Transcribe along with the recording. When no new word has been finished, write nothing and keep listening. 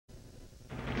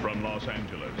Los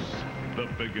Angeles. The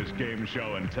biggest game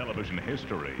show in television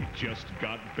history just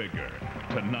got bigger.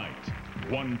 Tonight,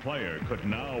 one player could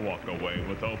now walk away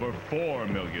with over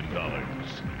 $4 million.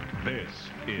 This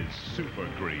is Super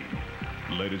Greed.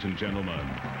 Ladies and gentlemen,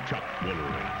 Chuck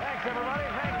Woolery. Thanks, everybody.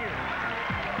 Thank you.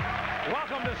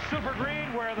 Welcome to Super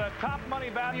Greed, where the top money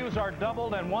values are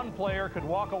doubled and one player could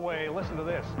walk away, listen to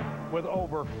this, with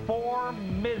over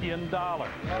 $4 million. A lot of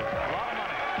money.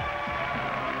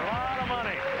 A lot of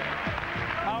money.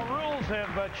 Our rules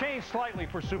have changed slightly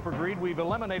for Super Greed. We've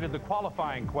eliminated the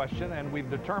qualifying question, and we've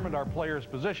determined our players'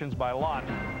 positions by lot.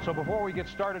 So before we get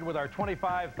started with our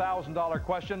 $25,000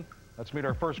 question, let's meet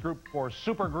our first group for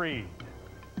Super Greed.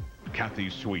 Kathy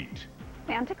Sweet.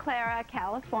 Santa Clara,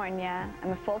 California. I'm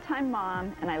a full-time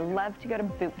mom, and I love to go to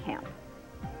boot camp.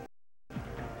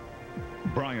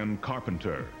 Brian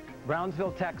Carpenter.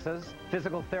 Brownsville, Texas,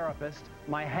 physical therapist.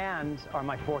 My hands are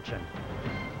my fortune.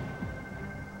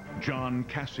 John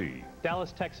Cassie.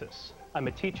 Dallas, Texas. I'm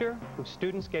a teacher whose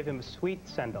students gave him a sweet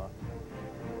send-off.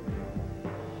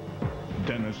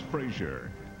 Dennis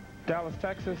Frazier. Dallas,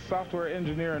 Texas, software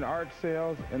engineer in art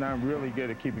sales, and I'm really good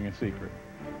at keeping a secret.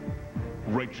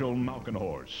 Rachel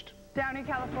Malkenhorst. Downey,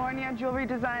 California, jewelry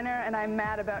designer, and I'm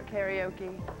mad about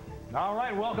karaoke. All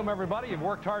right, welcome everybody. You've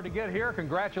worked hard to get here.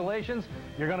 Congratulations.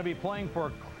 You're going to be playing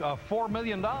for $4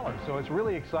 million, so it's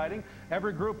really exciting.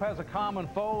 Every group has a common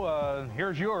foe.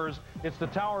 Here's yours. It's the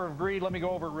Tower of Greed. Let me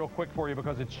go over it real quick for you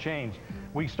because it's changed.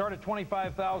 We start at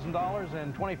 $25,000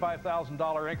 and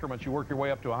 $25,000 increments. You work your way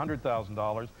up to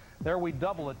 $100,000. There we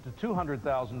double it to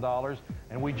 $200,000,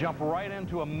 and we jump right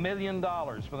into $1 million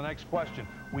for the next question.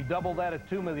 We double that at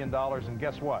 $2 million, and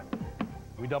guess what?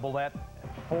 We double that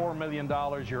at $4 million.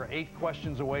 You're 8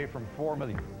 questions away from $4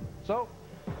 million. So,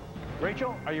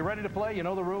 Rachel, are you ready to play? You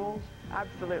know the rules?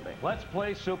 Absolutely. Let's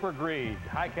play Super Greed.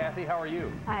 Hi, Kathy. How are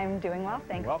you? I'm doing well,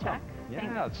 thanks, Welcome. Chuck.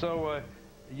 Yeah, Thanks. so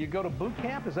you go to boot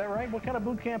camp, is that right? What kind of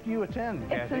boot camp do you attend,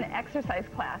 Kathy? It's an exercise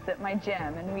class at my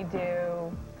gym, and we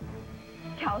do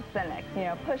calisthenics, you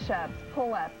know, push-ups,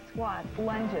 pull-ups, squats,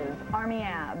 lunges, army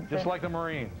abs. Just like the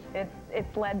Marines.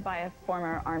 It's led by a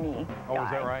former Army Oh, guy.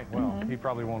 is that right? Well, he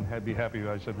probably won't be happy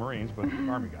that I said Marines, but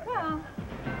Army guy. Well,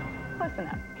 close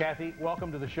enough. Kathy,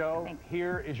 welcome to the show. Thanks.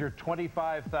 Here is your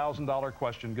 $25,000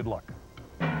 question. Good luck.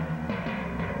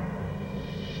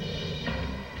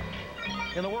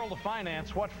 In the world of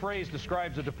finance, what phrase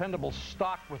describes a dependable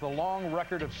stock with a long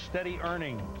record of steady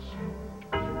earnings?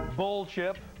 Bull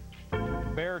chip,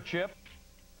 bear chip,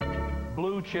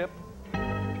 blue chip,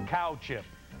 cow chip.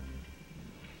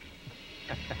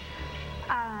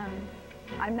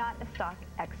 I'm not a stock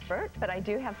expert, but I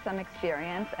do have some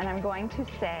experience, and I'm going to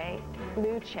say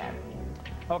blue chip.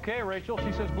 Okay, Rachel,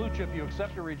 she says blue chip. You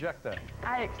accept or reject that?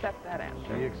 I accept that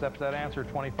answer. She accepts that answer.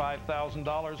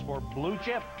 $25,000 for blue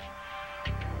chip.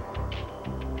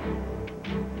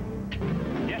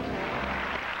 Yes.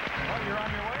 Well, you're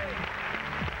on your way.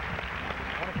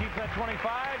 Want to keep that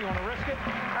 25? You want to risk it?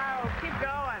 Oh, keep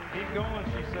going. Keep going,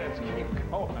 she says. Keep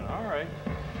going. All right.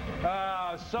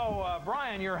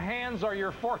 Brian, your hands are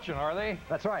your fortune, are they?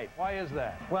 That's right. Why is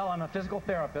that? Well, I'm a physical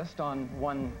therapist on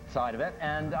one side of it,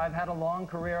 and I've had a long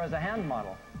career as a hand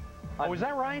model. Oh, is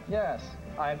that right? Yes.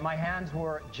 My hands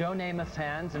were Joe Namath's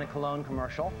hands in a cologne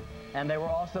commercial, and they were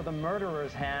also the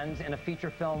murderer's hands in a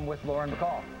feature film with Lauren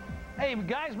Bacall. Hey,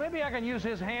 guys, maybe I can use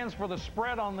his hands for the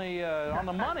spread on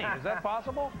the money. Is that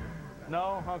possible?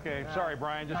 No? Okay. Sorry,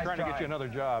 Brian. Just Nice trying to get try. you another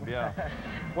job. Yeah.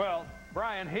 Well,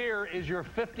 Brian, here is your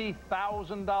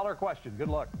 $50,000 question. Good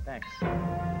luck. Thanks.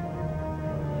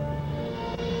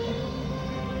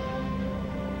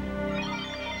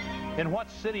 In what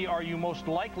city are you most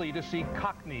likely to see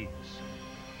cockneys?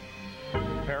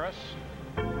 Paris,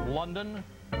 London,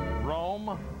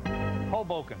 Rome,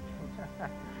 Hoboken.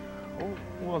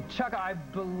 Well, Chuck, I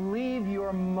believe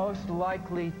you're most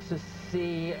likely to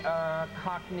see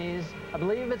Cockneys. I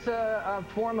believe it's a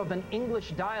form of an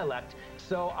English dialect,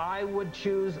 so I would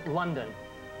choose London.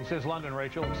 He says London,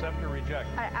 Rachel. Accept or reject?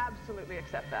 I absolutely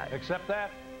accept that. Accept that.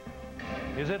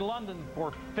 Is it London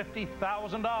for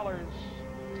 $50,000?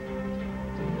 Yes,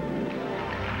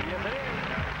 it is.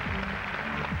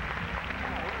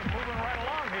 We're moving right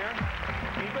along here.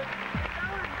 Keep it.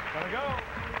 Gonna go.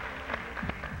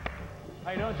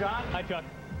 How you doing, John? Hi, Chuck.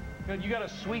 Good. You got a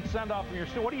sweet send-off from your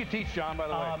student. What do you teach, John, by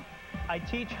the way? I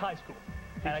teach high school,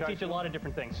 and I teach a lot of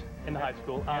different things in the high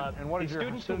school. And what is your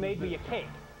students who made me a cake.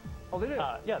 Oh, they did?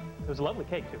 Yeah, it was a lovely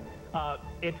cake, too.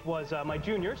 It was my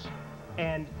juniors,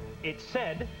 and it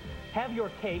said, have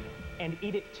your cake and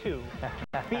eat it too.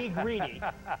 Be greedy.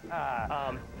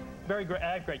 Very great.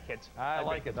 I have great kids. I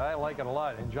like it. I like it a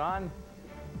lot. And John,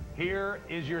 Here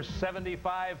is your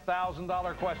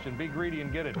 $75,000 question. Be greedy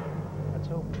and get it. Let's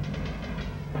hope.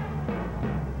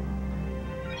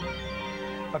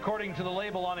 According to the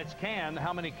label on its can,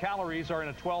 how many calories are in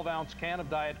a 12-ounce can of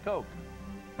Diet Coke?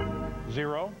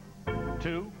 0,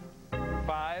 2,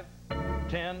 5,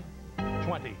 10,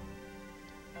 20.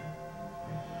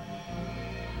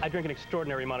 I drink an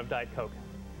extraordinary amount of Diet Coke.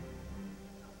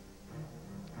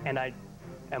 And I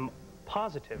am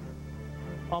positive,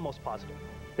 almost positive,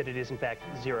 that it is in fact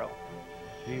 0.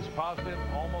 He's positive,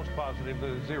 almost positive that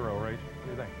it's 0, right? What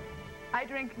do you think? I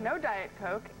drink no Diet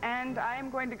Coke, and I am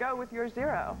going to go with your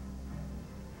 0.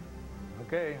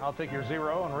 Okay, I'll take your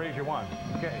 0 and raise your 1.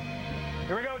 Okay.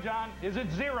 Here we go, John. Is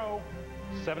it 0?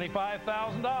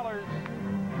 $75,000.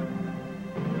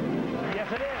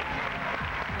 Yes, it is.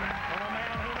 From a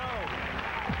man who knows.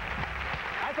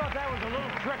 I thought that was a little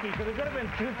tricky because it could have been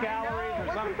 2 calories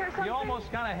or something. You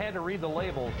almost kind of had to read the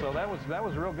label, so that was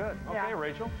real good. Okay, Yeah.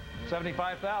 Rachel.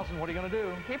 75,000. What are you going to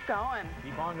do? Keep going.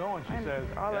 Keep on going, she says.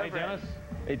 all Hey, over it. Dennis.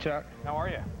 Hey, Chuck. How are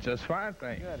you? Just fine,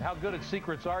 thanks. Good. How good at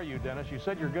secrets are you, Dennis? You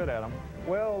said you're good at them.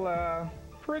 Well,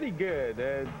 pretty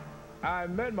good. I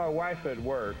met my wife at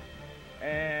work,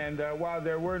 and while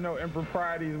there were no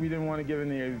improprieties, we didn't want to give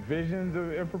any visions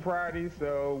of improprieties,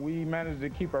 so we managed to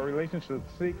keep our relationship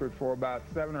secret for about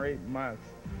 7 or 8 months.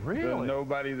 Really? So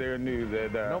nobody there knew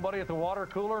that. Nobody at the water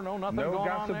cooler? No, nothing No going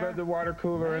on gossip there? at the water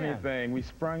cooler or Man. anything. We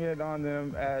sprung it on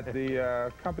them at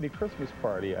the company Christmas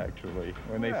party, actually,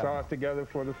 when they saw us together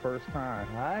for the first time.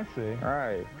 I see. All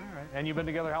right. All right. And you've been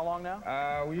together how long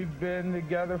now? We've been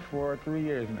together for 3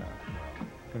 years now.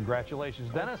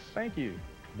 Congratulations, Dennis. Thank you.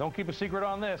 Don't keep a secret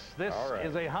on this. This All right.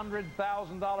 is a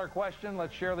 $100,000 question.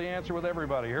 Let's share the answer with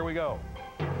everybody. Here we go.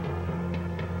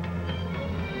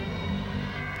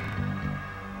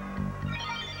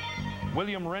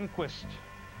 William Rehnquist,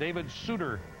 David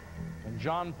Souter, and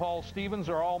John Paul Stevens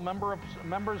are all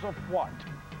members of what?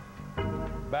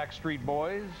 Backstreet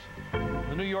Boys,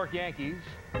 the New York Yankees,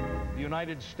 the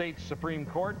United States Supreme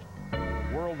Court,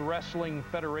 World Wrestling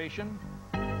Federation.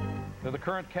 They're the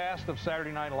current cast of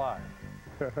Saturday Night Live.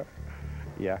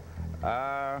 Yeah.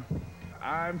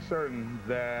 I'm certain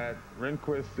that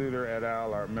Rehnquist, Souter, et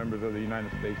al. Are members of the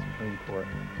United States Supreme Court.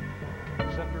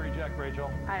 Accept or reject,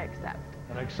 Rachel? I accept.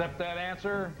 And accept that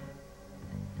answer.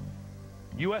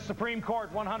 U.S. Supreme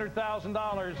Court,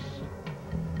 $100,000.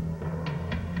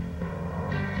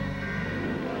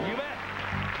 You bet.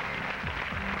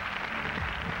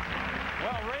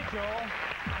 Well, Rachel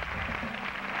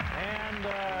and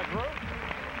group,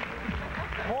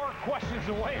 4 questions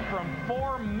away from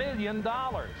 $4 million.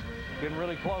 Getting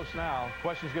really close now.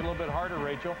 Questions get a little bit harder,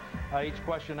 Rachel. Each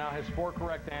question now has 4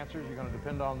 correct answers. You're going to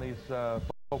depend on these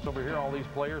folks over here, all these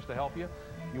players, to help you.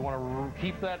 You want to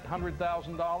keep that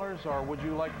 $100,000, or would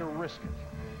you like to risk it?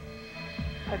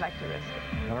 I'd like to risk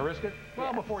it. You want to risk it? Well,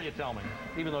 Yes. before you tell me,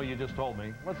 even though you just told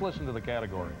me, let's listen to the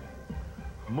category.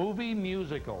 Movie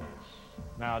musicals.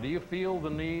 Now, do you feel the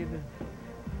need?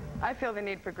 I feel the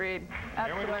need for greed.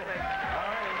 Here we go. Absolutely.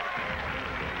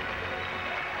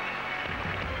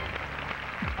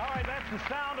 All right, that's the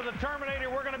sound of the Terminator.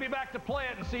 We're going to be back to play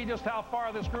it and see just how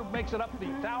far this group makes it up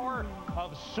the Tower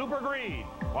of Super Greed.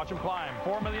 Watch them climb.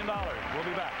 $4 million. We'll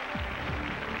be back.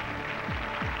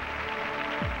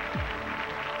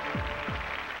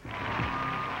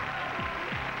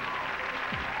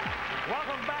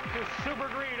 Welcome back to Super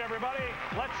Greed, everybody.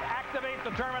 Let's activate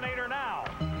the Terminator now.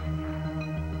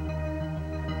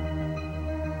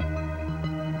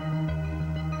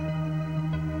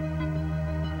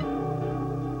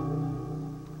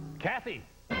 Kathy.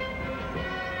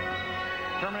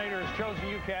 Terminator has chosen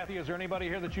you, Kathy. Is there anybody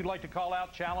here that you'd like to call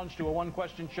out, challenge to a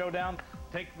 1-question showdown?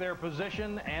 Take their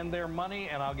position and their money,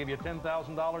 and I'll give you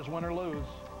 $10,000, win or lose.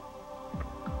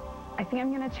 I think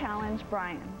I'm going to challenge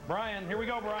Brian. Brian, here we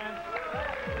go, Brian.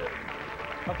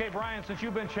 Okay, Brian, since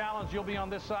you've been challenged, you'll be on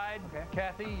this side. Okay.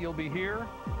 Kathy, you'll be here.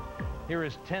 Here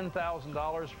is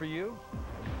 $10,000 for you.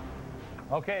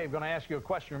 Okay, I'm going to ask you a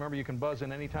question. Remember, you can buzz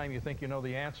in anytime you think you know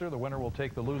the answer. The winner will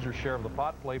take the loser's share of the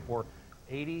pot, play for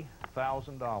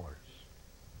 $80,000.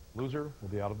 Loser will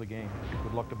be out of the game.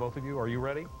 Good luck to both of you. Are you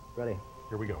ready? Ready.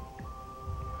 Here we go.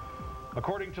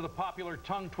 According to the popular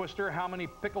tongue twister, how many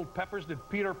pickled peppers did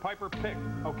Peter Piper pick?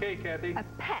 Okay, Kathy. A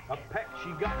peck. A peck. She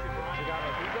got you, Brian. She got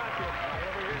you. She got you. Right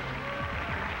over here.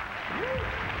 Woo.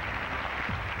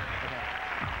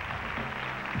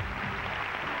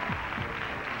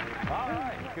 All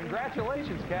right.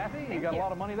 Congratulations, Kathy. You got a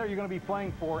lot of money there. You're going to be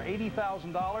playing for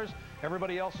 $80,000.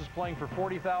 Everybody else is playing for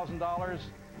 $40,000.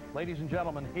 Ladies and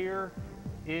gentlemen, here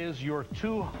is your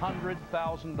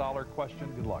 $200,000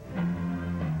 question. Good luck.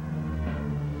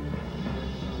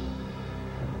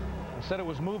 I said it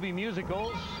was movie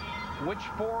musicals. Which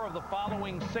 4 of the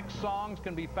following 6 songs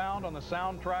can be found on the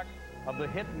soundtrack of the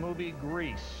hit movie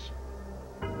Grease?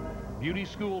 Beauty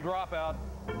School Dropout,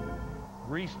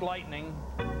 Greased Lightning,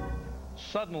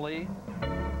 Suddenly,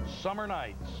 Summer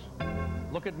Nights.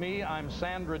 Look at Me, I'm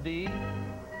Sandra Dee.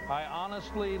 I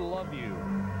Honestly Love You.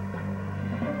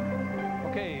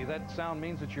 Okay, that sound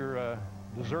means that you're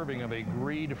deserving of a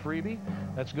Greed freebie.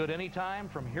 That's good anytime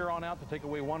from here on out to take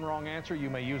away one wrong answer. You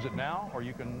may use it now, or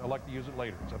you can elect to use it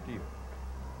later. It's up to you.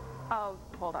 Oh,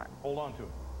 hold on. Hold on to it.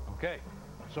 Okay,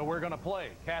 so we're going to play.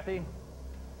 Kathy,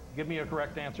 give me a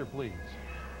correct answer, please.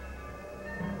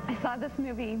 I saw this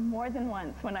movie more than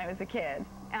once when I was a kid,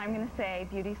 and I'm going to say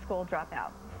Beauty School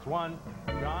Dropout. That's 1.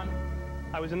 John?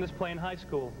 I was in this play in high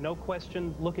school. No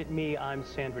question. Look at me. I'm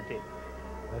Sandra Dee.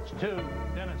 That's 2.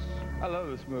 Dennis? I love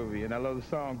this movie, and I love the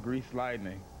song Grease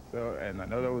Lightning. So, and I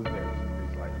know that was there.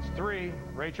 Grease Lightning. That's 3.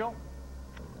 Rachel?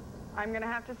 I'm going to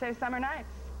have to say Summer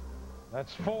Nights.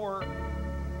 That's 4.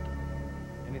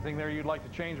 Anything there you'd like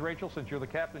to change, Rachel? Since you're the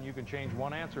captain, you can change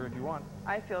one answer if you want.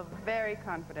 I feel very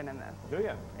confident in this. Do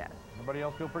you? Yes. Everybody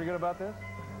else feel pretty good about this?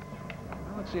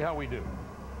 Well, let's see how we do.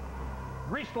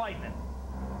 Greased Lightning.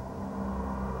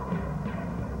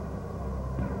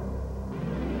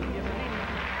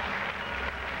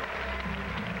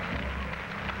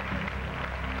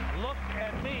 Look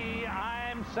at Me,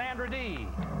 I'm Sandra Dee.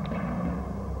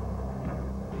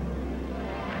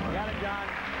 Got it, John.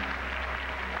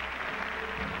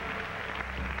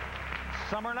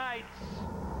 Summer Nights.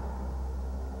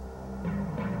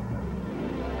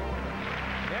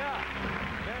 Yeah.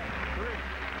 Okay, 3.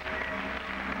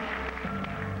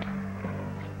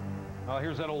 Oh,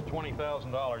 here's that old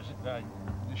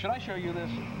 $20,000. Should I show you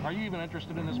this? Are you even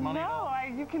interested in this money? No,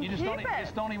 you can keep it. You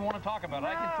just don't even want to talk about it. No,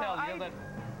 I can tell.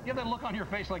 You have that look on your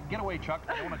face like, get away, Chuck.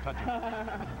 I don't want to touch it.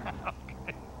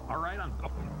 Okay. All right, I'm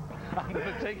going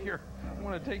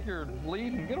to take your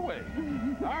lead and get away.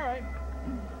 All right.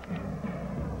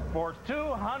 For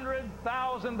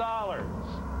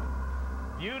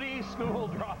 $200,000, Beauty School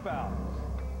Dropout.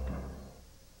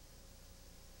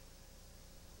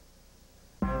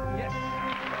 Yes,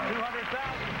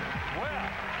 200,000. Well,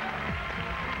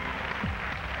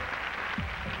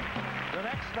 the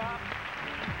next stop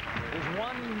is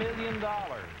 $1 million,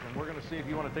 and we're going to see if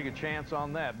you want to take a chance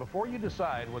on that. Before you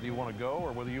decide whether you want to go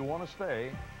or whether you want to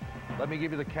stay, let me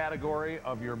give you the category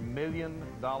of your $1 million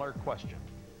question.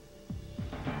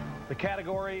 The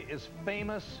category is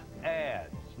famous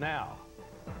ads. Now,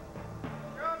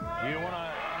 do you want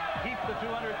to keep the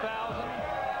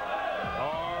 $200,000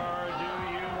 or do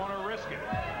you want to risk it?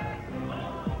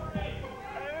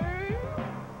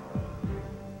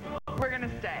 We're going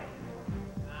to stay.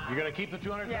 You're going to keep the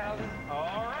 $200,000? Yes.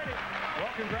 All righty.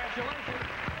 Well, congratulations.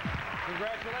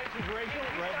 Congratulations, Rachel.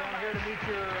 Right down here to meet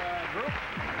your group.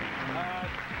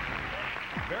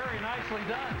 Very nicely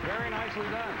done. Very nicely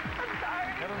done. I'm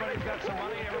sorry. Everybody's got some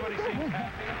money. Everybody seems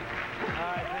happy.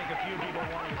 I think a few people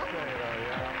want to stay, though.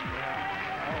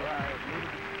 Yeah. All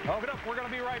right. Okay, we're going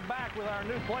to be right back with our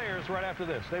new players right after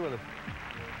this. Stay with us.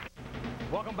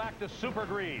 Welcome back to Super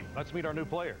Greed. Let's meet our new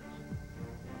players.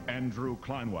 Andrew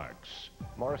Kleinwax.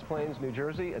 Morris Plains, New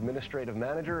Jersey, administrative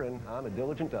manager, and I'm a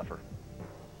diligent duffer.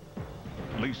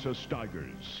 Lisa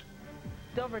Steigers.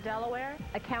 Dover, Delaware,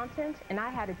 accountant, and I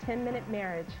had a 10-minute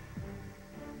marriage.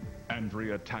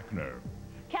 Andrea Tackner.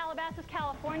 Calabasas,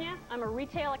 California. I'm a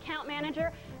retail account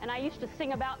manager, and I used to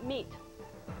sing about meat.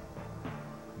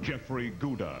 Jeffrey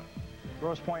Gouda.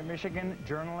 Grosse Pointe, Michigan,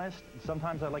 journalist.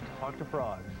 Sometimes I like to talk to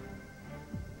frogs.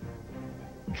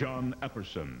 John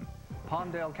Epperson.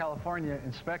 Palmdale, California,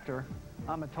 inspector.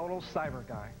 I'm a total cyber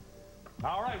guy.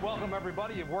 All right, welcome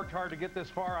everybody. You've worked hard to get this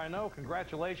far, I know.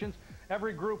 Congratulations.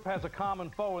 Every group has a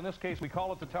common foe. In this case, we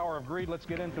call it the Tower of Greed. Let's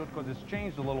get into it because it's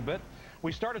changed a little bit.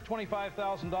 We start at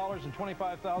 $25,000 in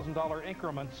 $25,000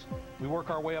 increments. We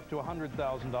work our way up to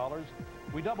 $100,000.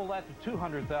 We double that to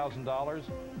 $200,000.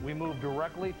 We move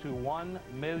directly to $1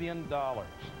 million.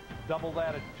 Double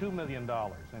that at $2 million.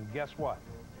 And guess what?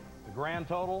 The grand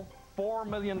total, $4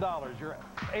 million. You're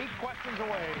 8 questions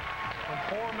away from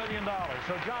 $4 million.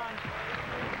 So, John,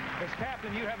 as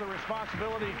captain, you have the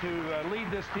responsibility to lead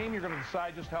this team. You're going to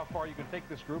decide just how far you can take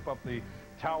this group up the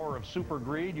Tower of Super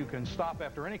Greed. You can stop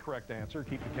after any correct answer,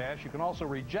 keep the cash. You can also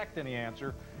reject any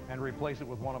answer and replace it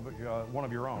with one of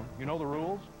your own. You know the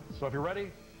rules. So if you're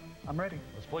ready, I'm ready.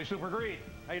 Let's play Super Greed.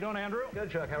 How you doing, Andrew?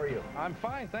 Good, Chuck. How are you? I'm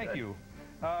fine, thank you.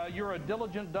 You're a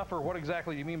diligent duffer. What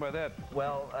exactly do you mean by that?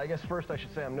 Well, I guess first I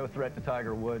should say I'm no threat to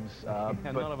Tiger Woods. And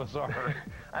but none of us are.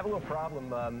 I have a little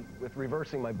problem with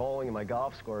reversing my bowling and my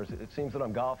golf scores. It seems that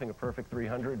I'm golfing a perfect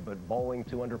 300, but bowling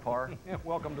 2 under par. Yeah,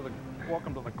 welcome to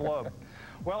the club.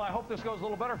 Well, I hope this goes a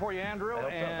little better for you, Andrew. I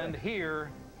hope so, and thanks.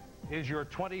 here is your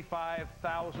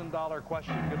 $25,000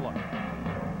 question. Good luck.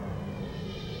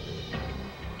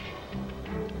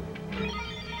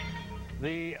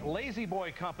 The Lazy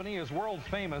Boy Company is world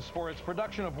famous for its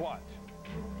production of what?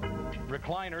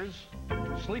 Recliners,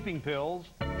 sleeping pills,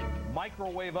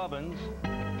 microwave ovens,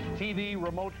 TV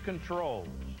remote controls.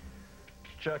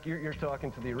 Chuck, you're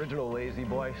talking to the original Lazy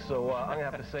Boy, so I'm going to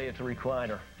have to say it's a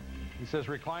recliner. He says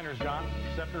recliners, John.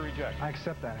 Accept or reject? I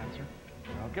accept that answer.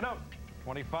 Okay, no.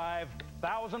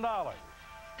 $25,000.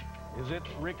 Is it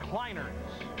recliners?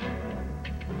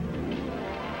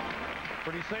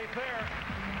 Pretty safe there.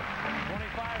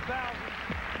 25,000.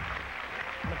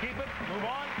 Gonna keep it. Move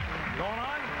on. Going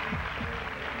on.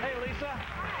 Hey, Lisa.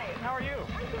 Hi. How are you?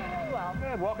 I'm doing really well.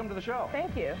 Good. Welcome to the show.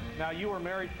 Thank you. Now, you were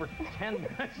married for 10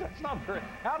 minutes. That's not very...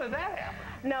 How did that happen?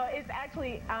 No, it's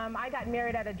actually, I got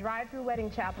married at a drive-through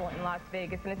wedding chapel in Las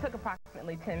Vegas, and it took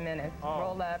approximately 10 minutes. Oh.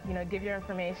 Roll up, you know, give your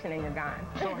information, and you're gone.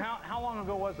 So how long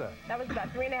ago was that? That was about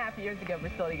 3.5 years ago.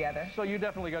 We're still together. So you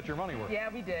definitely got your money worth. Yeah,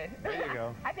 we did. There you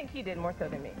go. I think he did more so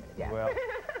than me. Yeah. Well,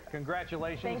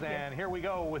 congratulations. Thank you. And here we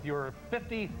go with your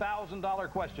 $50,000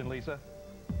 question, Lisa.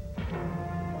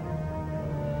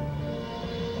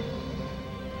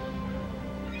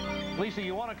 Lisa,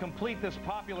 you want to complete this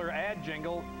popular ad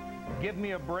jingle, give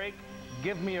me a break,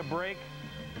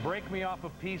 break me off a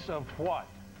piece of what?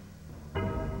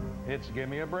 It's give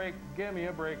me a break,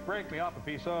 break me off a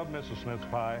piece of Mrs. Smith's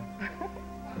pie,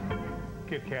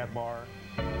 Kit Kat bar,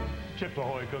 Chips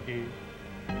Ahoy cookie,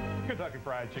 Kentucky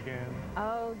Fried Chicken.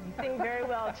 Oh, you sing very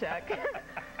well, Chuck.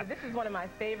 This is one of my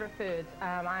favorite foods.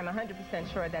 I'm 100%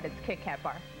 sure that it's Kit Kat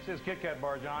bar. It says Kit Kat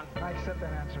bar, John. I accept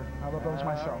that answer. I'll love those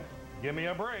myself. Give me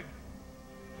a break.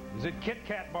 Is it Kit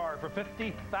Kat bar for $50,000?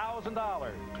 Yeah.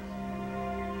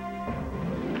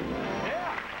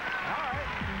 All right.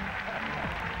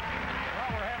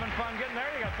 Well, we're having fun getting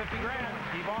there. You got 50 grand.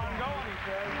 Keep on going, he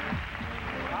says.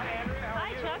 Hi, Andrea. How are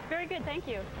you? Hi, Chuck. Very good, thank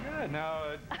you. Good.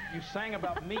 Now, you sang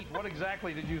about meat. What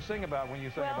exactly did you sing about when you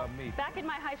sang about meat? Back in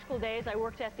my high school days, I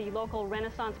worked at the local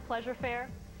Renaissance Pleasure Fair.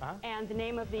 And the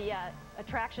name of the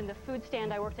attraction, the food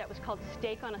stand I worked at was called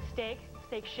Steak on a Steak.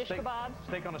 Steak shish kebabs.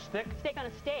 Steak on a stick? Steak on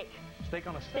a steak. Steak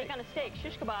on a steak. Steak on a steak,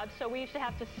 shish kebabs. So we used to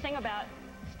have to sing about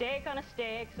steak on a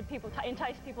steak so people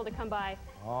entice people to come by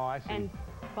and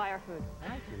buy our food.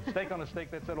 I see. Steak on a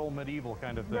steak, that's that old medieval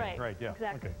kind of thing. Right, yeah.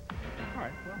 Exactly. Okay. All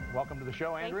right, well, welcome to the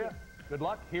show, Andrea. Thank you. Good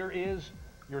luck. Here is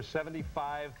your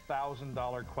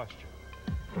 $75,000 question.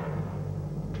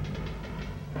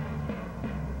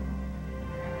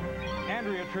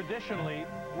 Andrea, traditionally,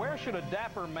 where should a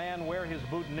dapper man wear his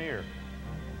boutonniere?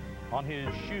 On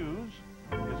his shoes,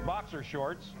 his boxer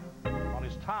shorts, on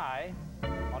his tie,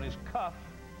 on his cuff,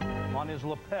 on his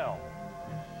lapel?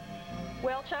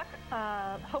 Well, Chuck,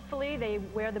 hopefully they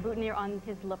wear the boutonniere on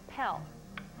his lapel.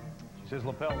 She says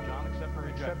lapel, John. Accept or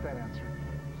reject? Accept that answer.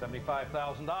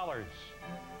 $75,000.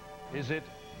 Is it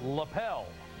lapel?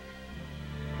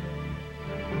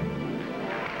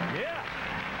 Yeah.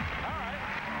 All right.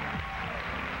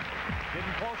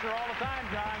 Getting closer all the time,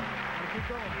 John. Keep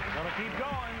going. Gonna keep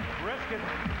going.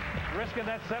 Risking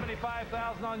that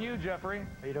 $75,000 on you, Jeffrey.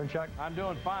 How you doing, Chuck? I'm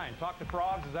doing fine. Talk to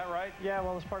frogs, is that right? Yeah,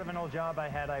 well, as part of an old job I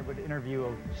had, I would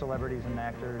interview celebrities and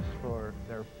actors for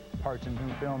their parts in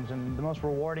new films, and the most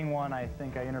rewarding one I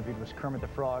think I interviewed was Kermit the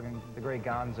Frog and the great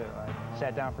Gonzo. I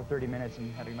sat down for 30 minutes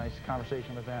and had a nice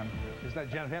conversation with them. Isn't that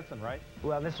Jim Henson, right?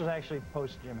 Well, this was actually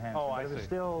post Jim Henson. Oh, but it was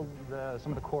still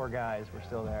some of the core guys were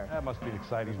still there. That must be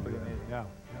exciting. Pretty amazing. Yeah.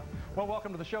 Well,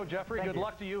 welcome to the show, Jeffrey. Thank Good you.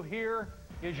 luck to you. Here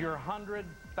is your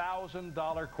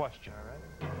 $100,000 question. All right.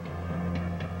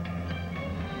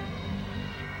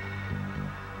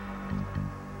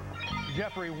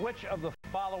 Jeffrey, which of the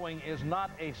following is not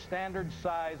a standard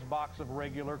size box of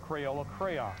regular Crayola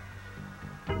crayons?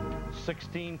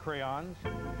 16 crayons,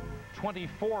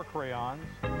 24 crayons,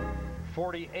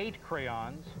 48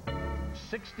 crayons,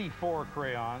 64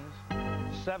 crayons,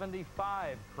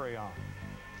 75 crayons.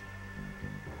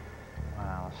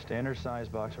 Wow, standard size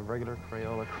box of regular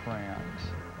Crayola crayons.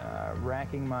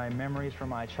 Racking my memories from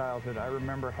my childhood, I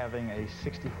remember having a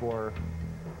 64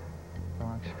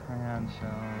 box crayon, so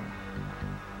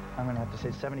I'm going to have to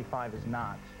say 75 is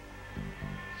not.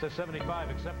 Says 75,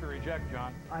 accept or reject,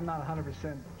 John? I'm not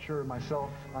 100% sure myself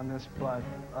on this, but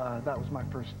that was my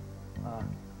first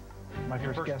My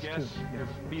Your first guess, too. Your Yes.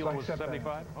 feel So I was accept that.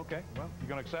 75? Okay, well, you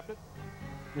going to accept it?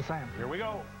 Yes, I am. Here we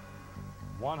go.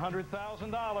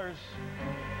 $100,000.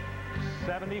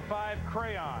 75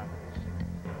 crayons.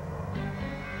 You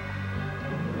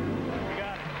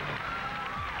got it.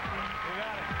 You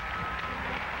got it.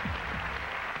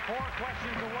 4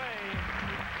 questions away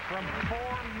from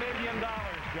 $4 million,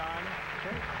 John.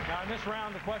 Okay. Now, in this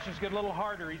round, the questions get a little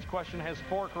harder. Each question has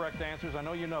 4 correct answers. I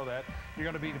know you know that. You're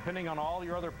going to be depending on all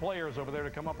your other players over there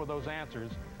to come up with those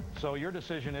answers. So your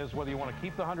decision is whether you want to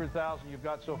keep the $100,000 you've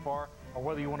got so far or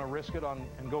whether you want to risk it on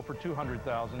and go for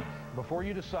 $200,000. Before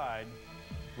you decide,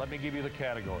 let me give you the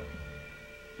category.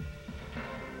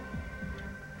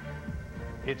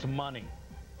 It's money.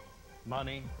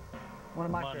 Money. One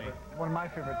of my favorite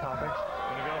topics.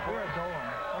 Gonna go for We're it? going.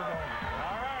 We're going.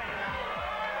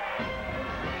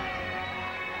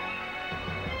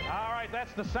 All right,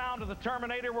 that's the sound of the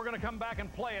Terminator. We're going to come back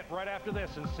and play it right after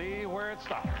this and see where it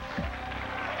stops.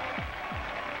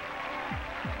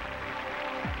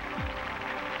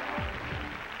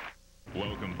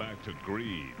 Welcome back to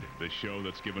Greed, the show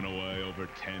that's given away over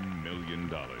 $10 million.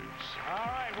 All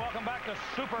right, welcome back to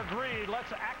Super Greed.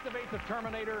 Let's activate the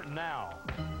Terminator now.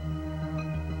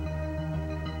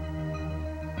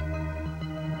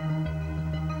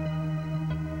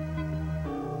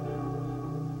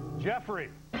 Jeffrey.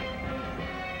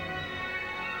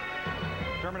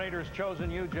 Terminator's chosen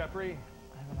you, Jeffrey.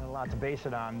 I haven't had a lot to base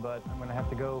it on, but I'm going to have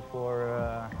to go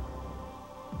for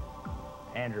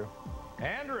Andrew.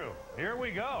 Andrew, here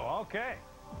we go. Okay.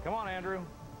 Come on, Andrew.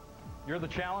 You're the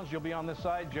challenge. You'll be on this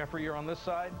side. Jeffrey, you're on this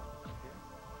side.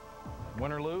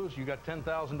 Win or lose, you got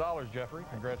 $10,000, Jeffrey.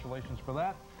 Congratulations for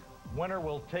that. Winner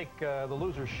will take the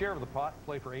loser's share of the pot,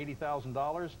 play for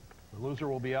 $80,000. The loser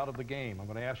will be out of the game. I'm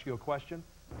going to ask you a question.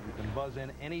 You can buzz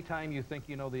in anytime you think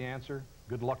you know the answer.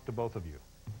 Good luck to both of you.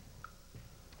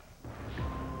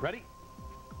 Ready?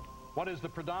 What is the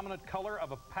predominant color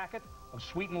of a packet of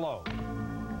Sweet and Low?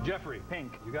 Jeffrey.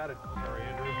 Pink. You got it. Sorry,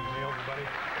 Andrew. You nailed it, buddy.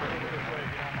 Take it this way if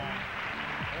you don't mind.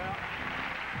 Well,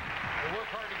 you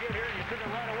worked hard to get here, and you took it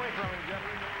right away from me,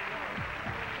 Jeffrey.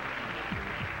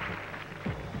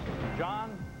 John,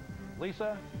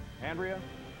 Lisa, Andrea,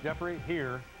 Jeffrey,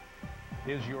 here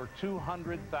is your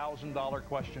 $200,000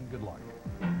 question. Good luck.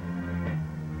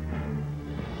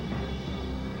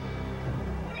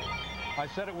 I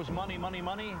said it was money, money,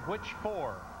 money. Which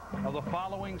 4 of the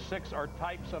following 6 are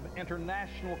types of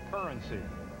international currency?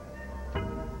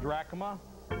 Drachma,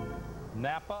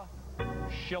 Napa,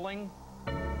 shilling,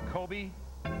 Kobe,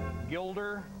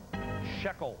 guilder,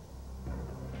 shekel.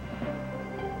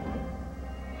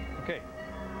 Okay,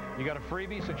 you got a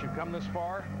freebie since you've come this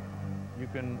far. You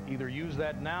can either use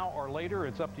that now or later.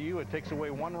 It's up to you. It takes away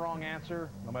 1 wrong answer,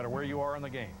 no matter where you are in the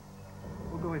game.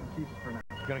 We'll go ahead and keep it for now.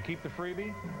 Going to keep the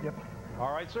freebie? Yep.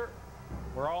 All right, sir.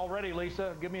 We're all ready,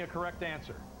 Lisa. Give me a correct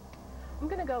answer. I'm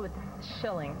going to go with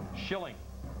shilling. Shilling.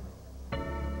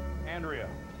 Andrea.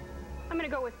 I'm going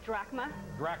to go with drachma.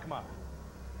 Drachma.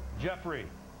 Jeffrey.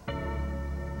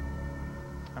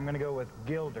 I'm going to go with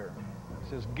guilder. It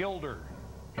says guilder.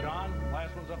 John,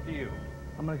 last one's up to you.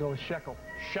 I'm going to go with shekel.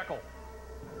 Shekel.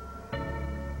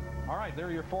 All right, there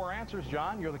are your 4 answers,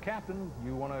 John. You're the captain.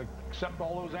 You want to accept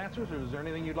all those answers, or is there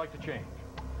anything you'd like to change?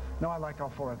 No, I like all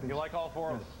 4 of these. You like all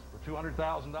 4 of them? For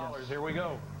 $200,000. Yes. Here we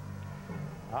go.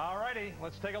 All righty,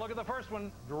 let's take a look at the first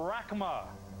one. Drachma.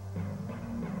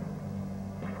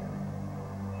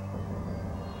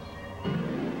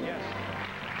 Yes,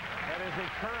 that is a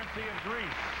currency of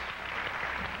Greece.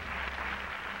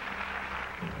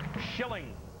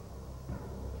 Shilling.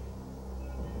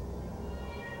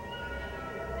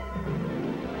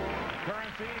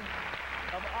 Currency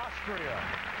of Austria.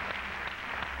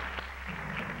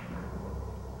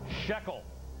 Shekel.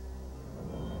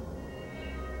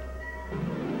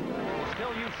 We'll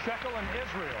still use shekel in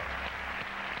Israel.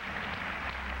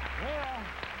 Well,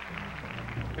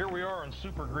 here we are in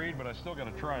Super Greed, but I still got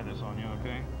to try this on you,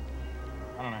 okay?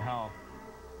 I don't know how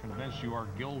convinced you are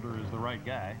guilder is the right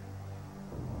guy,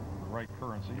 the right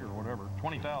currency or whatever.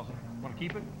 20,000. Want to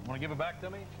keep it? Want to give it back to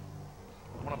me?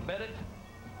 Want to bet it?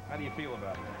 How do you feel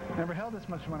about it? Never held this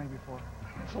much money before.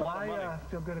 It's a lot of money. I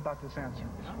feel good about this answer.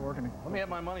 Yeah. We're gonna... Let me have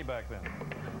my money back then.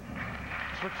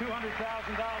 It's for $200,000.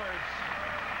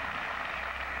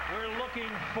 We're looking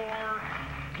for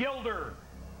guilder.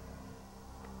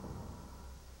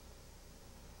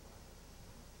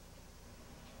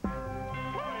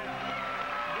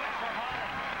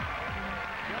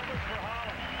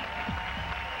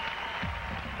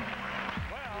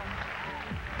 Well,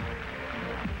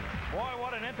 boy,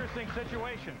 what an interesting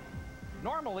situation.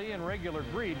 Normally, in regular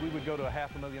greed, we would go to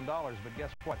 $500,000, but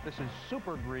guess what? This is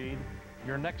super greed.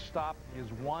 Your next stop is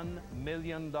 $1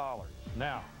 million.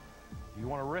 Now, do you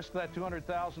want to risk that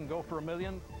 $200,000, go for $1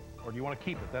 million, or do you want to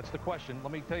keep it? That's the question.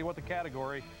 Let me tell you what the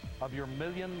category of your $1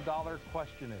 million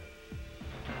question is.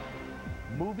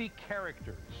 Movie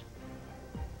characters.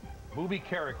 Movie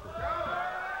characters. You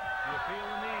feel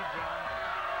the need, John?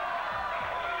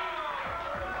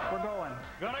 We're going.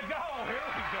 Gonna go. Here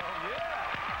we go. Yeah.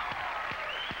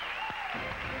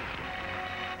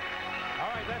 All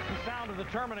right, that's the sound of the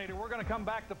Terminator. We're going to come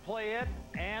back to play it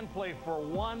and play for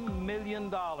 $1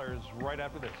 million right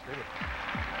after this. Stay with us.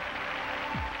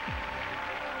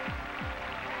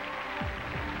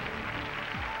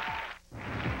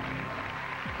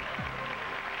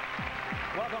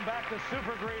 Welcome back to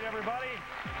Super Greed, everybody.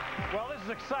 Well, this is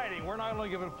exciting. We're not only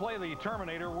going to play the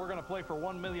Terminator, we're going to play for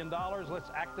 $1 million.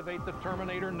 Let's activate the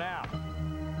Terminator now.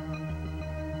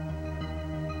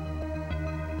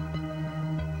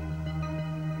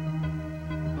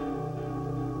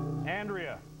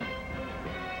 Andrea.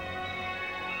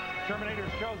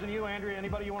 Terminator's chosen you, Andrea.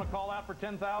 Anybody you want to call out for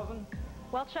 $10,000?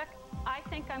 Well, Chuck, I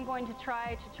think I'm going to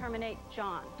try to terminate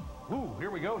John. Ooh,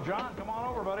 here we go. John, come on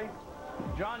over, buddy.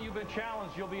 John, you've been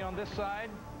challenged. You'll be on this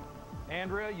side.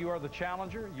 Andrea, you are the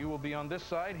challenger. You will be on this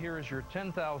side. Here is your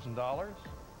 $10,000.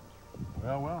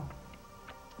 Well.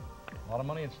 A lot of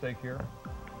money at stake here.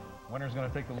 Winner's going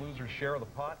to take the loser's share of the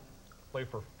pot. Play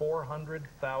for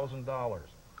 $400,000.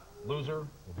 Loser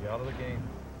will be out of the game.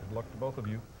 Good luck to both of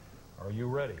you. Are you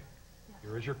ready? Yes.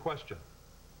 Here is your question.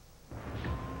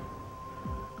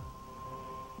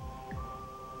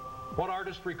 What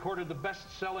artist recorded the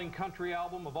best-selling country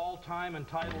album of all time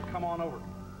entitled Come On Over?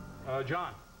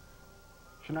 John.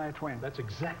 Shania Twain. That's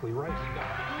exactly right. Well,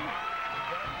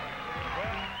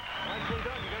 nicely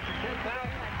done. You got your $10,000.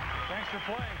 Thanks for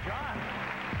playing, John.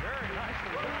 Very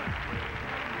nicely done.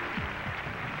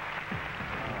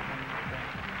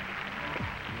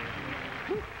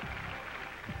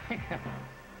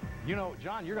 You know,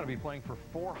 John, you're going to be playing for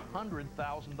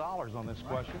 $400,000 on this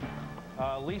question.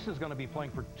 Lisa's going to be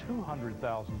playing for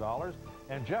 $200,000,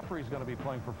 and Jeffrey's going to be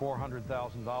playing for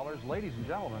 $400,000. Ladies and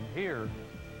gentlemen, here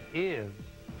is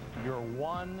your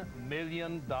 $1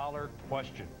 million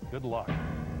question. Good luck.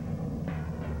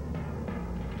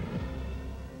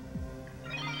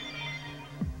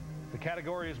 The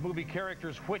category is movie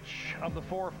characters. Which of the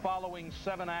 4 following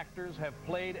 7 actors have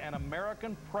played an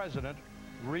American president,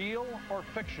 real or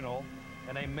fictional,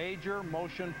 in a major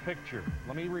motion picture?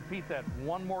 Let me repeat that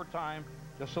one more time,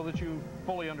 just so that you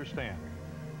fully understand.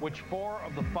 Which 4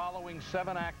 of the following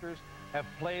 7 actors have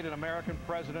played an American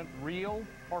president, real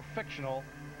or fictional,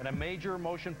 in a major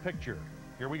motion picture?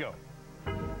 Here we go.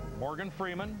 Morgan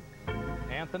Freeman,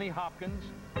 Anthony Hopkins,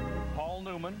 Paul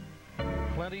Newman,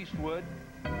 Clint Eastwood,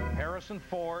 Harrison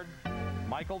Ford,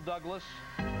 Michael Douglas,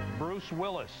 Bruce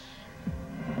Willis.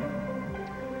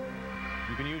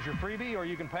 You can use your freebie or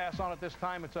you can pass on it this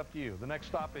time. It's up to you. The next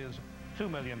stop is $2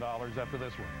 million after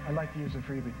this one. I'd like to use the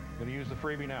freebie. Going to use the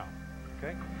freebie now.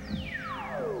 Okay?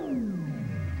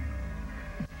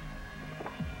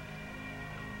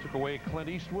 Took away Clint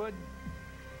Eastwood.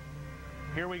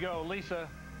 Here we go. Lisa,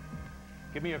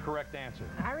 give me a correct answer.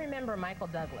 I remember Michael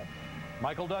Douglas.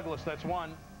 Michael Douglas, that's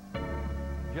 1.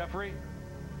 Jeffrey?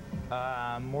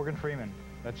 Morgan Freeman.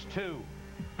 That's 2.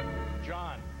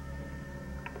 John?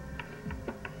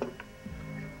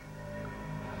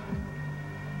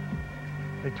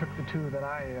 They took the 2 that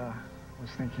I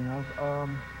was thinking of.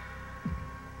 I'm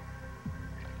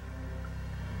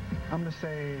going to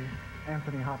say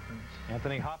Anthony Hopkins.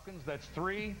 Anthony Hopkins, that's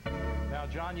 3. Now,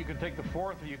 John, you can take the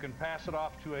 4th or you can pass it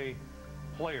off to a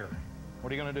player.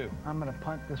 What are you going to do? I'm going to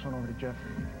punt this one over to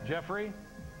Jeffrey. Jeffrey?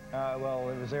 Well,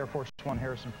 it was Air Force One,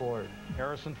 Harrison Ford.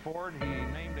 Harrison Ford, he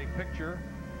named a picture.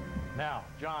 Now,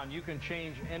 John, you can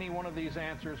change any one of these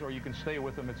answers or you can stay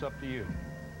with them. It's up to you.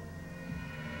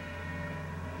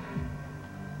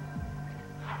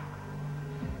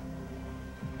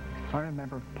 I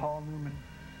remember Paul Newman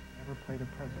never played a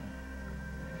president.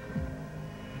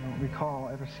 I don't recall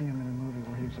ever seeing him in a movie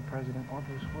where he was a president or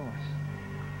Bruce Willis.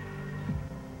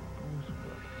 Bruce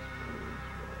Willis.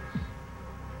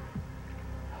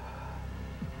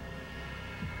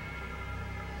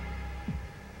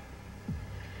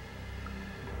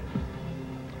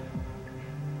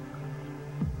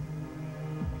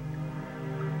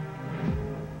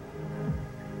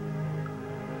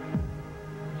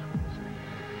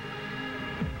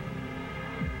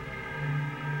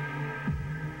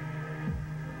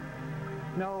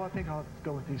 No, I think I'll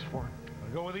go with these 4.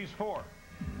 I'll go with these 4.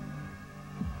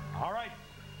 All right.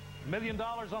 $1 million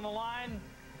on the line.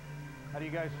 How do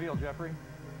you guys feel, Jeffrey?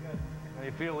 Good. How do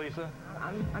you feel, Lisa?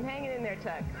 I'm hanging in there,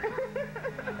 Chuck.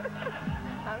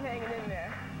 I'm hanging in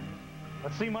there.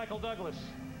 Let's see Michael Douglas.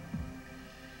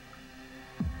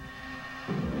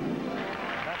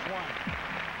 That's one.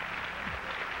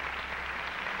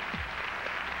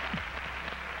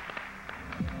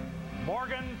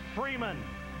 Morgan Freeman.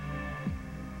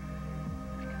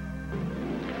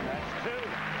 That's two.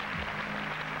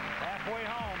 Halfway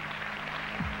home.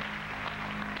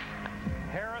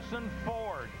 Harrison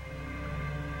Ford.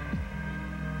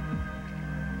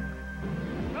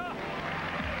 Oh.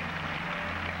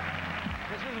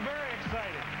 This is very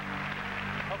exciting.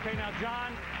 Okay, now,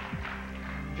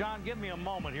 John, give me a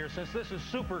moment here. Since this is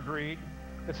super greed,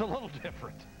 it's a little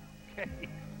different. Okay.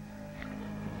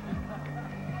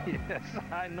 Yes,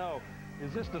 I know.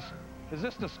 Is this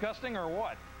disgusting or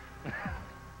what?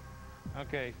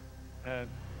 Okay,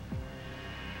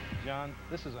 John,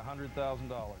 this is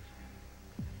 $100,000.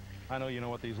 I know you know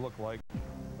what these look like,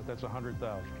 but that's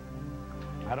 $100,000.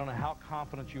 I don't know how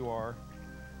confident you are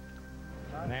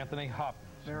in Anthony Hopkins.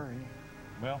 Very.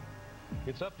 Well,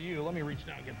 it's up to you. Let me reach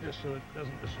down and get this so it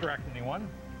doesn't distract anyone.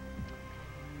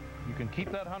 You can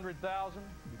keep that $100,000.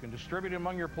 You can distribute it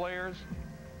among your players.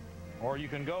 Or you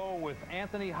can go with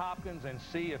Anthony Hopkins and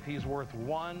see if he's worth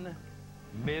 $1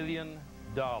 million.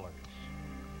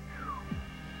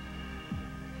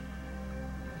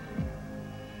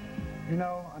 You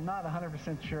know, I'm not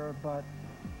 100% sure, but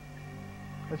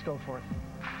let's go for it.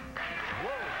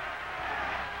 Whoa.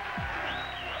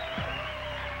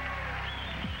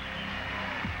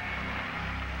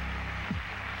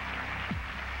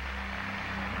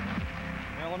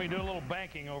 Now let me do a little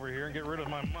banking over here and get rid of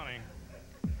my money.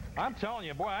 I'm telling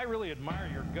you, boy, I really admire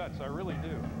your guts. I really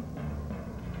do.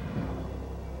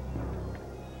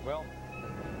 Well,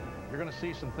 you're going to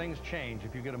see some things change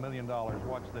if you get $1 million.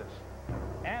 Watch this.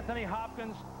 Anthony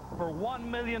Hopkins for $1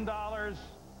 million.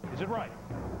 Is it right?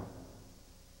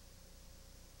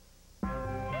 You got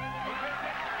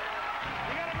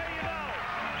 $1 million.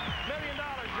 $1 million,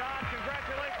 John.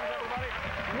 Congratulations, everybody.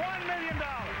 $1 million.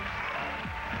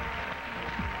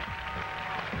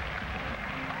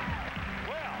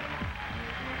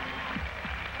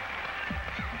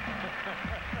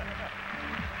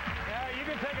 You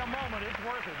can take a moment. It's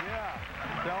worth it. Yeah,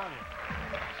 I'm telling you.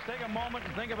 Just take a moment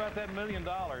and think about that $1 million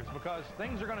because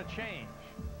things are going to change.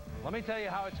 Let me tell you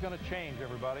how it's going to change,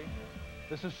 everybody.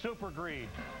 This is super greed.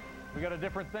 We got a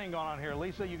different thing going on here.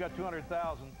 Lisa, you got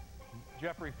 200,000.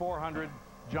 Jeffrey, 400.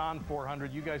 John,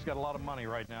 400. You guys got a lot of money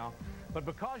right now. But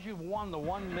because you've won the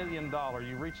 $1 million,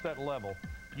 you reached that level,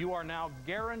 you are now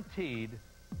guaranteed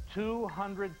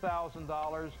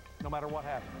 $200,000 no matter what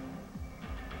happens.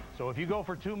 So if you go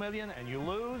for $2 million and you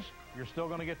lose, you're still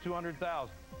going to get $200,000.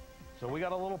 So we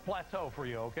got a little plateau for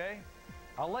you, okay?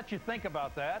 I'll let you think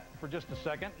about that for just a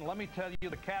second, and let me tell you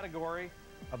the category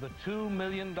of the $2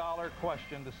 million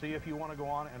question to see if you want to go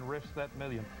on and risk that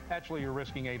million. Actually, you're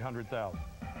risking $800,000.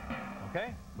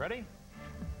 Okay? Ready?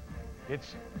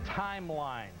 It's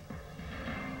timeline.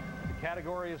 The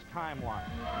category is timeline.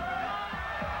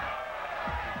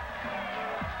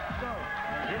 So,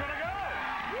 you're going to go.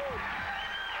 Woo.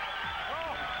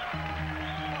 Oh.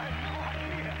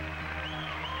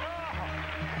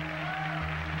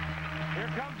 Here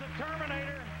comes the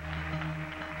Terminator.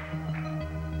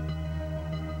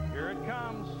 Here it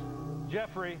comes.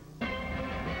 Jeffrey,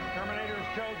 Terminator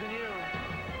has chosen you.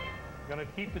 Going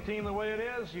to keep the team the way it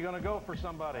is? You're going to go for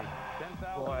somebody.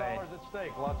 $10,000 at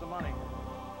stake. Lots of money.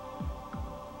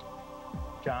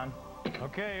 John.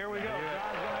 Okay, here we go. John's going to have it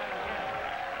again.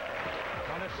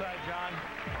 On this side, John.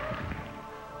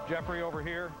 Jeffrey over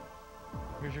here.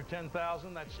 Here's your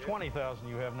 $10,000. That's $20,000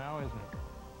 you have now, isn't it?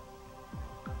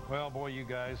 Well, boy, you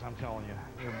guys, I'm telling you,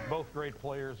 you're both great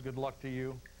players. Good luck to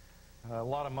you. A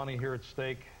lot of money here at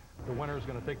stake. The winner is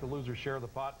going to take the loser's share of the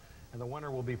pot, and the winner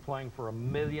will be playing for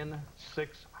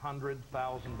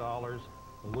 $1,600,000.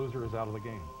 The loser is out of the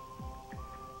game.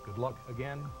 Good luck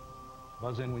again.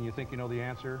 Buzz in when you think you know the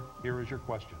answer. Here is your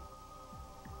question.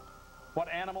 What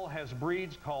animal has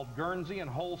breeds called Guernsey and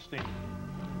Holstein?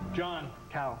 John.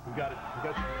 Cow. You got it. You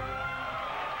got it.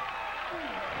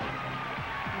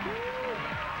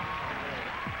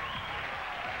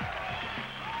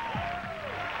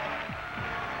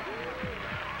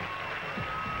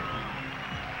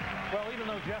 Well, even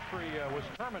though Jeffrey was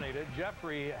terminated,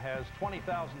 Jeffrey has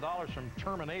 $20,000 from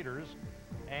Terminators,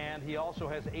 and he also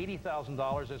has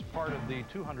 $80,000 as part of the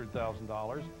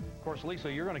 $200,000. Of course,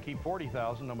 Lisa, you're going to keep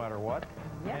 $40,000 no matter what.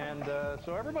 Yeah. And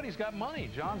so everybody's got money.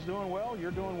 John's doing well, you're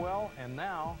doing well, and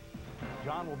now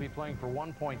John will be playing for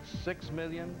 $1.6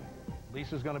 million,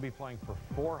 Lisa's going to be playing for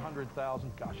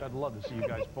 $400,000. Gosh, I'd love to see you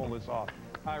guys pull this off.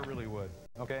 I really would.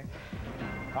 Okay?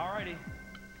 All righty.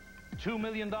 $2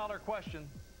 million question.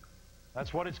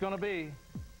 That's what it's going to be.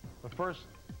 But first,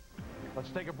 let's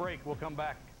take a break. We'll come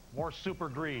back. More Super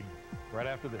Greed right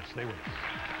after this. Stay with us.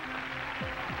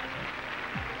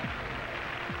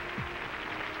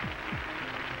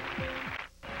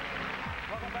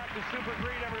 Welcome back to Super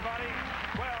Greed, everybody.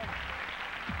 Well,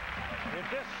 if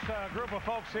this group of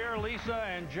folks here, Lisa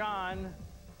and John,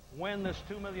 win this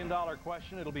 $2 million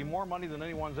question, it'll be more money than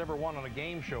anyone's ever won on a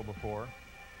game show before.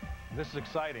 This is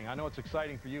exciting. I know it's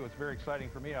exciting for you. It's very exciting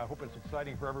for me. I hope it's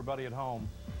exciting for everybody at home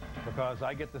because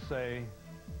I get to say,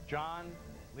 John,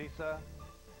 Lisa,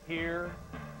 here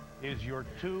is your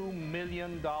 $2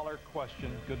 million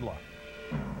question. Good luck.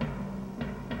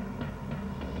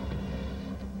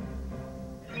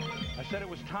 I said it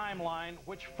was timeline.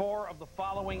 Which 4 of the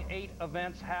following 8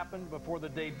 events happened before the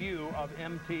debut of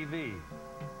MTV?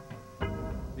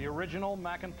 The original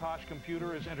Macintosh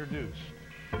computer is introduced.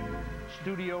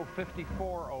 Studio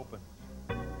 54 opens.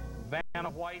 Vanna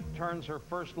White turns her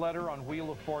first letter on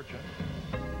Wheel of Fortune.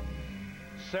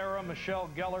 Sarah Michelle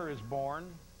Gellar is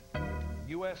born.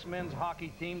 U.S. men's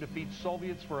hockey team defeats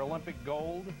Soviets for Olympic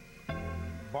gold.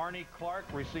 Barney Clark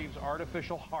receives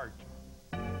artificial heart.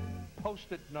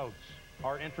 Post-it notes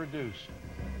are introduced.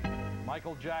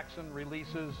 Michael Jackson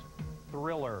releases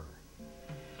Thriller.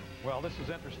 Well, this is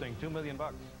interesting. $2 million.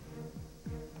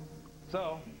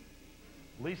 So,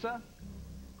 Lisa,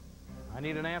 I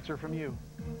need an answer from you.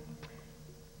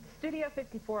 Studio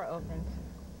 54 opens.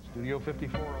 Studio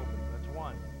 54 opens. That's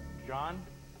 1. John?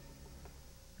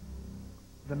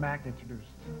 The Mac introduced.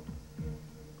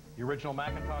 The original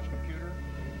Macintosh computer.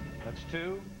 That's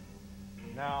 2.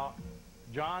 Now,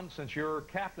 John, since you're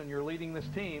captain, you're leading this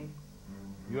team,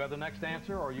 you have the next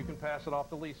answer, or you can pass it off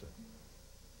to Lisa.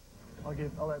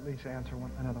 I'll let Lisa answer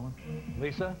another one.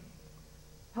 Lisa?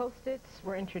 Post-its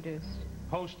were introduced.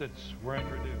 Post-its were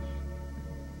introduced.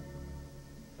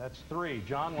 That's 3.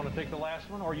 John, want to take the last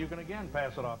one, or you can again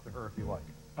pass it off to her if you like.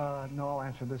 No, I'll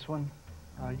answer this one.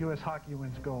 U.S. hockey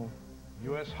wins gold.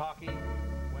 U.S. hockey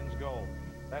wins gold.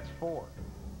 That's 4.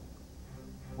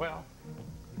 Well,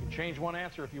 you can change one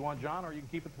answer if you want, John, or you can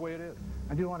keep it the way it is.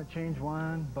 I do want to change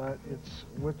one, but it's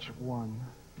which one?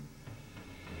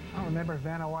 I don't remember if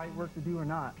Vanna White worked with you or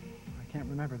not. I can't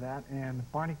remember that. And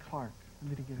Barney Clark. When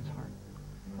did he get his heart?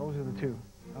 Those are the 2.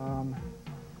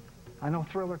 I know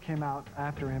Thriller came out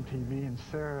after MTV, and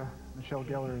Sarah Michelle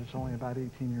Gellar is only about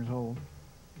 18 years old,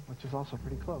 which is also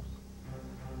pretty close.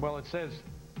 Well, it says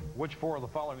which 4 of the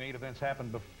following 8 events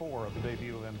happened before the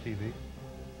debut of MTV.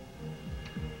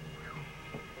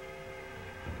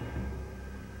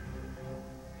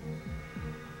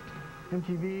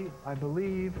 MTV, I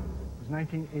believe, was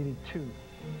 1982.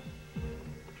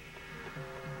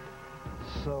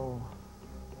 So,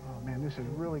 oh man, this is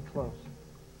really close.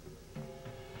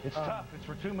 It's tough. It's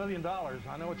for $2 million.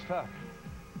 I know it's tough.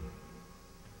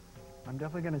 I'm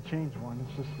definitely going to change one.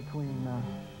 It's just between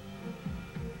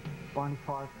Barney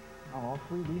Clark. Oh, all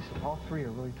three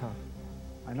are really tough.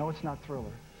 I know it's not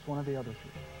Thriller. It's one of the other 3.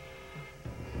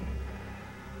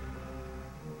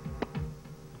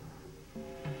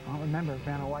 I don't remember if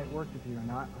Vanna White worked with you or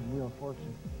not on Wheel of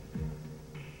Fortune.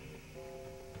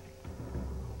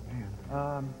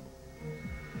 Oh, man.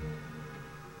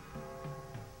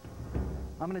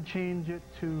 I'm going to change it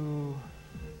to,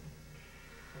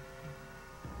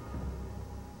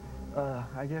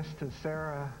 I guess, to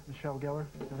Sarah Michelle Gellar.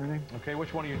 Is that her name? Okay,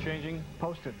 which one are you changing?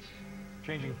 Post-its.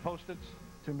 Changing Post-its?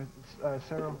 To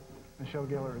Sarah Michelle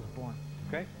Gellar is born.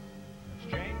 Okay, it's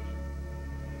changed.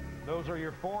 Those are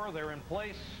your 4. They're in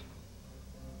place.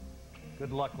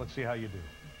 Good luck. Let's see how you do.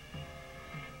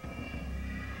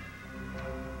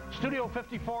 Studio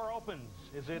 54 opens.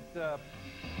 Is it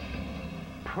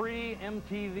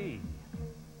pre-MTV?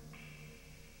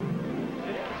 It is.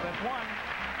 That's 1.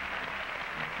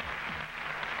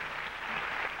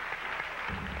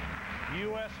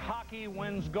 U.S. hockey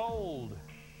wins gold.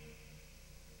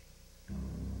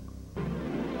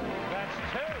 That's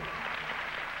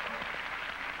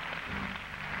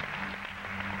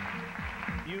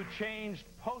 2. You changed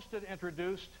Post-it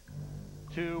introduced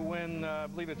to when, I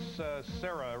believe it's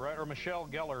Sarah, right? Or Michelle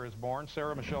Gellar is born.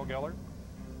 Sarah Michelle Gellar.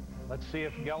 Let's see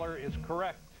if Gellar is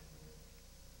correct.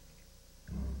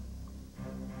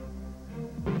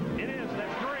 It is.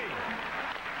 That's 3.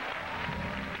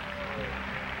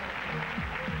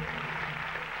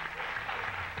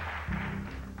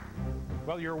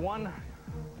 Well, you're one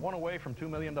away from $2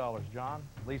 million, John.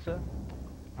 Lisa,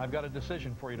 I've got a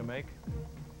decision for you to make.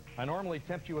 I normally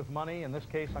tempt you with money. In this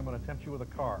case, I'm going to tempt you with a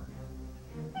car.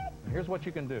 Now, here's what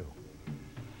you can do.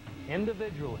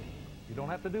 Individually, you don't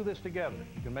have to do this together.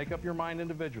 You can make up your mind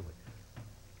individually.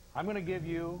 I'm going to give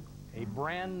you a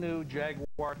brand new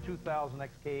Jaguar 2000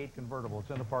 XK8 convertible. It's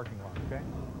in the parking lot, okay?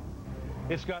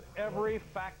 It's got every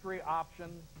factory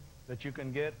option that you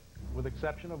can get, with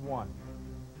exception of one.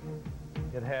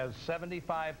 It has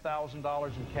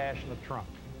 $75,000 in cash in the trunk.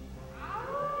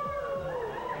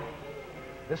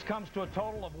 This comes to a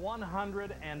total of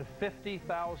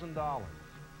 $150,000.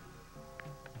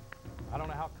 I don't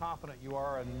know how confident you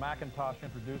are in Macintosh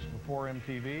introduced before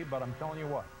MTV, but I'm telling you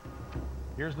what.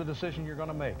 Here's the decision you're going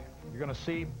to make. You're going to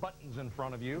see buttons in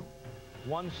front of you.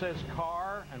 One says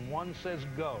car and one says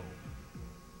go.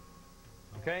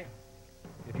 Okay?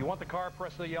 If you want the car,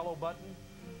 press the yellow button.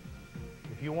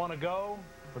 If you want to go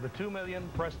for the $2 million,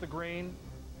 press the green.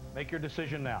 Make your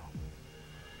decision now.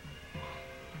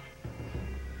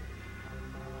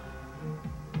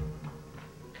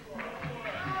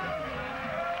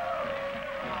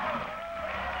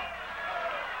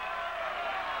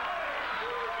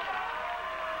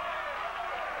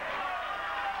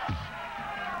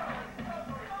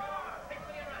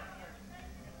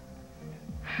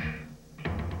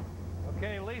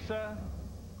 Okay, Lisa.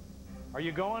 Are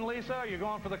you going, Lisa? Or are you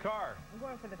going for the car? I'm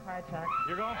going for the car, Chuck.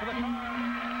 You're going for the car?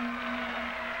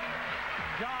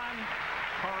 John,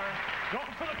 car.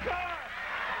 Going for the car!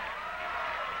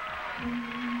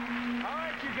 All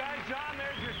right, you guys. John,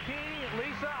 there's your key.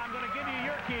 Lisa, I'm going to give you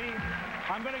your key.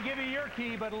 I'm going to give you your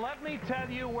key, but let me tell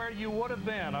you where you would have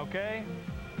been, okay?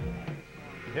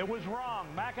 It was wrong.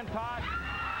 Macintosh.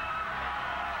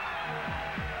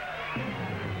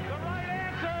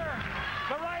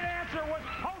 The right answer was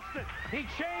posted. He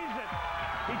changed it.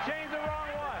 He changed the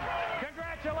wrong one.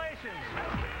 Congratulations.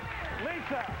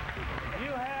 Lisa,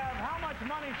 you have, how much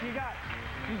money she got?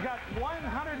 She's got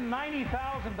 $190,000,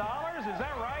 is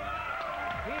that right?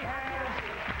 He has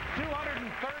 $230,000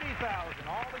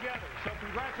 all together. So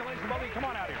congratulations, both of you. Come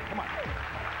on out here. Come on. Here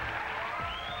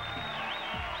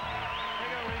you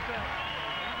go, Lisa.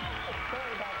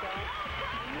 Sorry about that.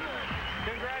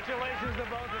 Congratulations to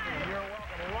both of you. You're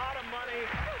welcome. A lot of money,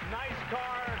 nice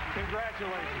car.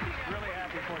 Congratulations. Really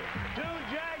happy for you. 2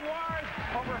 Jaguars,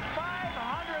 over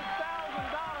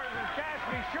 $500,000 in cash.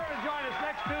 Be sure to join us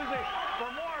next Tuesday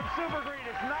for more of Super Green.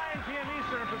 It's 9 p.m.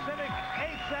 Eastern Pacific,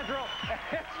 8 Central.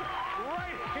 It's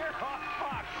right here on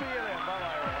Fox. See you then.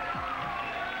 Bye-bye, everybody.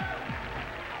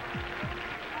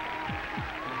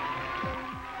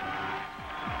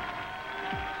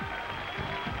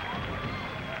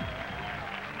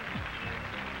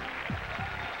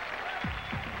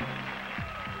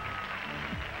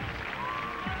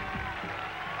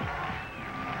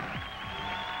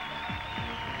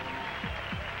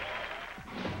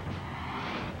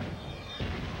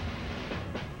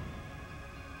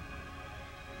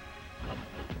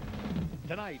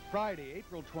 Tonight, Friday,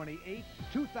 April 28th,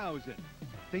 2000.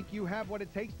 Think you have what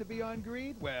it takes to be on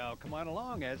green? Well, come on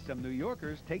along as some New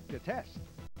Yorkers take the test.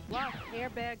 Plus,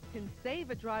 airbags can save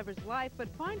a driver's life, but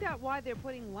find out why they're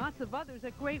putting lots of others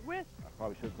at great risk. I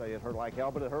probably should say it hurt like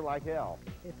hell, but it hurt like hell.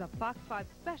 It's a Fox 5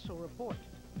 special report.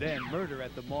 Then murder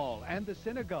at the mall and the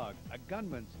synagogue, a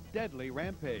gunman's deadly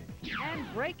rampage. And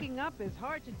breaking up is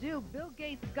hard to do. Bill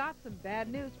Gates got some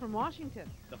bad news from Washington.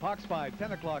 The Fox 5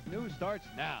 10 o'clock news starts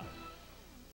now.